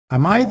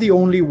Am I the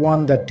only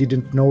one that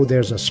didn't know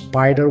there's a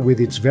spider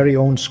with its very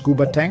own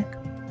scuba tank?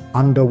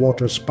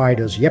 Underwater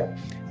spiders, yep,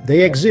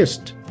 they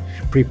exist.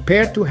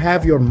 Prepare to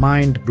have your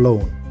mind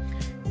blown.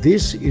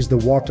 This is the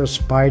water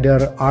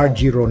spider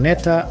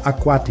Argyroneta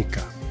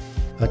aquatica,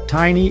 a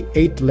tiny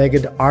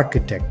 8-legged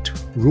architect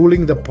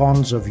ruling the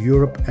ponds of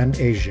Europe and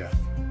Asia.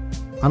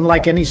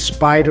 Unlike any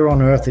spider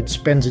on Earth, it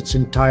spends its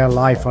entire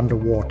life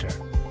underwater.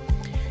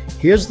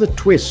 Here's the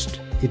twist.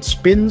 It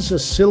spins a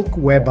silk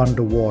web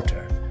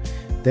underwater,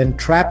 then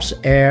traps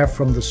air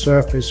from the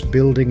surface,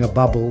 building a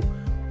bubble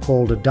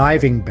called a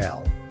diving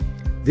bell.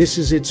 This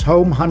is its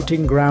home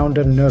hunting ground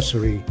and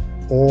nursery,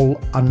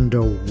 all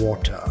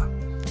underwater.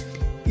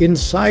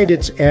 Inside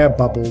its air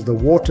bubble, the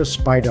water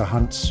spider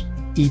hunts,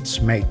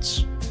 eats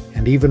mates,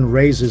 and even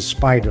raises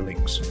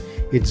spiderlings.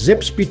 It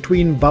zips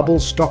between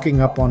bubbles,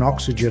 stocking up on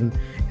oxygen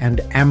and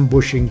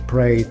ambushing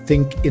prey.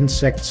 Think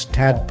insects,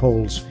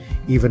 tadpoles,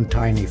 even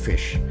tiny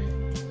fish.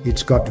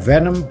 It's got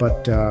venom,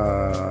 but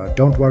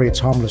don't worry, it's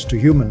harmless to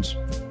humans.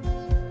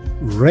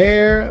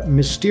 Rare,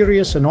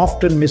 mysterious, and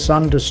often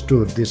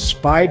misunderstood, this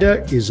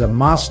spider is a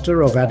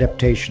master of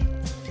adaptation.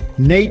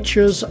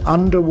 Nature's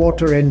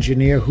underwater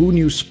engineer. Who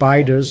knew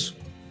spiders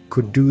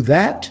could do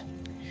that?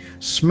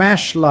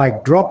 Smash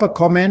like, drop a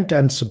comment,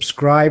 and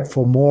subscribe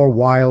for more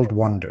wild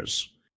wonders.